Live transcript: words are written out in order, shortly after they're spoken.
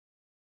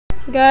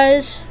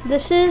Guys,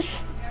 this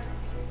is...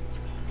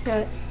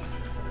 Okay.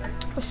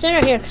 Let's stand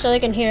right here so they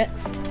can hear it.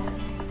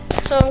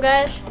 So,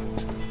 guys,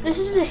 this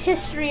is the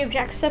history of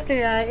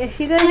Jacksepticeye. If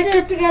you guys...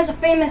 Jacksepticeye is a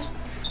famous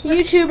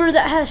YouTuber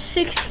that has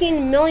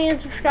 16 million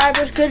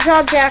subscribers. Good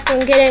job, Jack,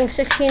 on getting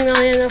 16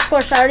 million. Of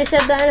course, I already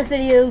said that in a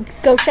video.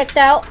 Go check it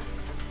out.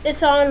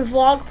 It's on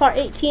vlog part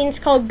 18. It's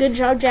called Good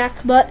Job, Jack.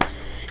 But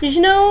did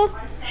you know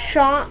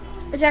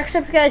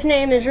Jacksepticeye's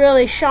name is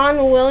really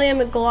Sean William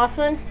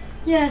McLaughlin?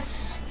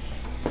 Yes.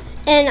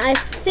 And I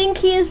think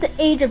he is the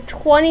age of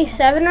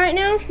 27 right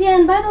now. Yeah,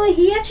 and by the way,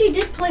 he actually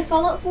did play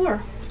Fallout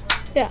 4.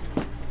 Yeah.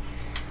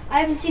 I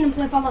haven't seen him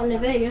play Fallout New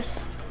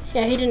Vegas.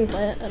 Yeah, he didn't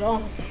play it at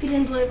all. He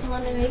didn't play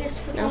Fallout New Vegas?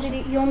 Which No. one did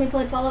he only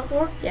played Fallout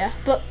 4? Yeah,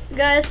 but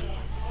guys,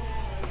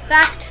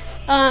 fact,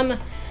 I'll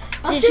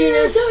did see you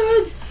know? you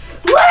dudes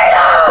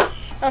later!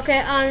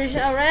 Okay, just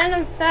a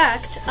random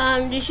fact.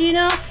 Did you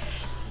know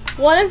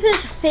one of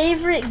his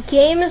favorite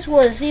games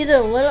was either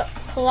Little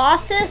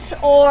Colossus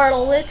or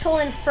Little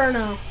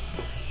Inferno?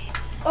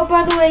 Oh,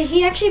 by the way,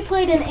 he actually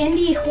played an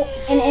indie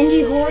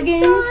horror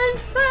game. Little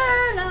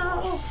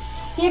Inferno.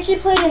 He actually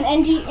played an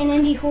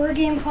indie horror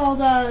game called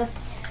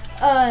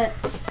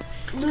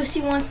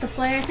Lucy Wants to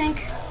Play, I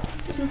think.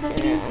 Isn't that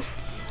the game?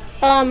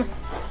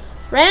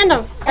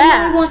 Random fact.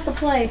 Emily Wants to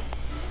Play.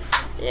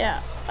 Yeah.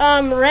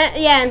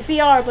 Yeah, in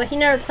VR, but he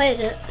never played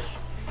it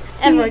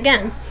ever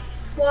again.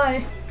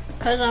 Why?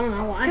 Cause I don't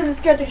know why. Because it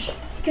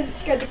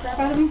scared the crap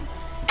out of him.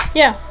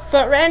 Yeah,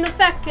 but random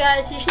fact,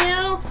 guys. Did you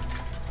know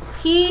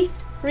he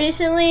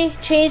recently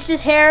changed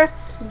his hair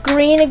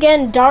green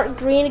again, dark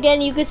green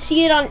again? You could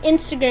see it on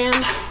Instagram.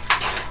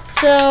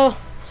 So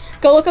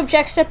go look up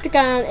Jacksepticeye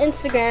on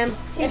Instagram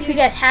if you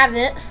guys have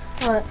it.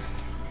 But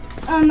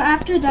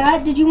after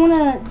that, did you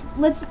wanna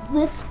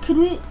could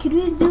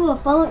we do a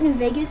Fallout New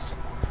Vegas?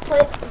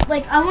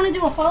 Like I want to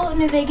do a Fallout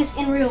New Vegas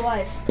in real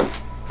life.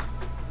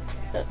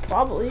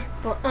 Probably.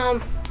 But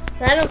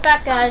random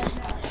fact, guys.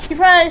 You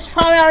probably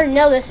already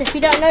know this. If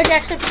you don't know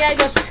Jacksepticeye,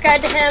 go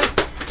subscribe to him.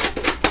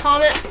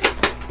 Comment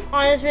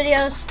on his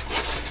videos.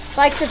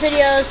 Like the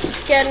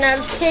videos. Get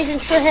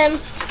notifications for him.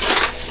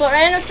 But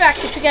random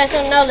fact, if you guys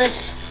don't know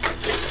this,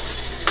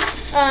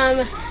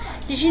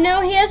 did you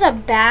know he has a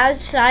bad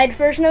side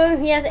version of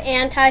him? He has an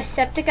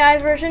anti-Septiceye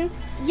version.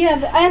 Yeah,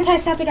 the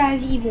anti-Septiceye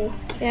is evil.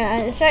 Yeah,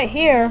 and it's right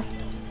here.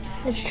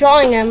 It's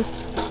drawing him.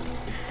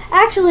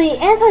 Actually,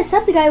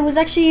 anti-Septiceye was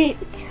actually,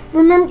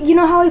 remember, you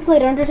know how he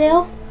played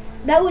Undertale?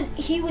 That was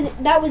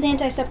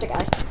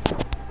anti-Septiceye.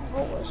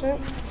 Oh, wasn't?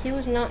 He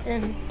was not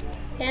in.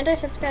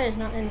 Anti-Septiceye is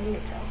not in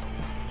Undertale.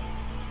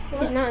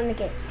 He's not in the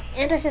game.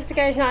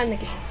 Anti-Septiceye is not in the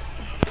game.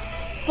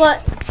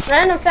 But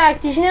random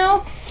fact, did you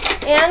know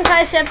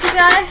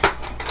Anti-Septiceye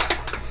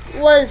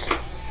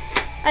was,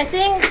 I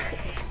think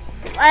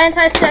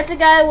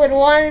Anti-Septiceye would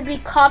want to be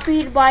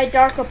copied by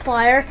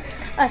Darkiplier.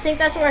 I think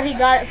that's where he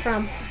got it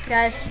from,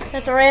 guys.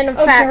 That's a random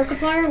fact.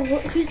 Darkiplier?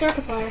 Who's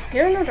Darkiplier?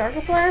 You don't know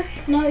Darkiplier?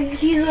 No,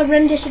 he's a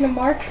rendition of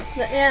Mark.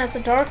 Yeah, it's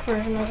a dark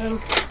version of him.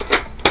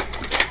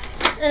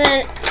 And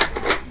then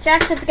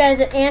Jacksepticeye is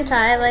an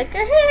anti, like,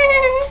 and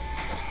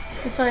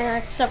something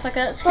like stuff like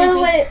that. By the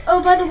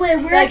way,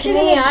 we're like actually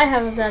me, gonna... I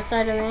have that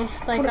side of me,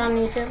 like on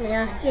YouTube.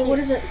 Yeah. Yeah, what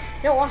is it?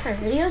 You don't watch my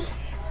videos,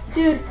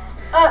 dude?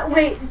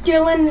 Wait,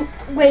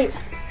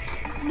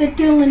 the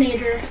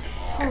Dylanator.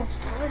 Oh, that's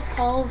what it's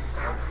called.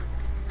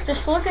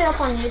 Just look it up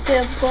on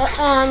YouTube. But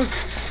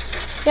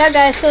yeah,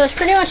 guys. So that's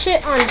pretty much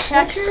it on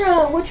Jack.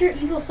 What's your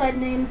evil side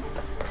name?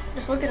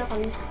 Just look it up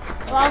on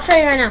YouTube. Well, I'll show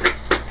you right now.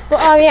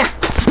 But yeah.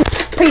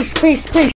 Peace.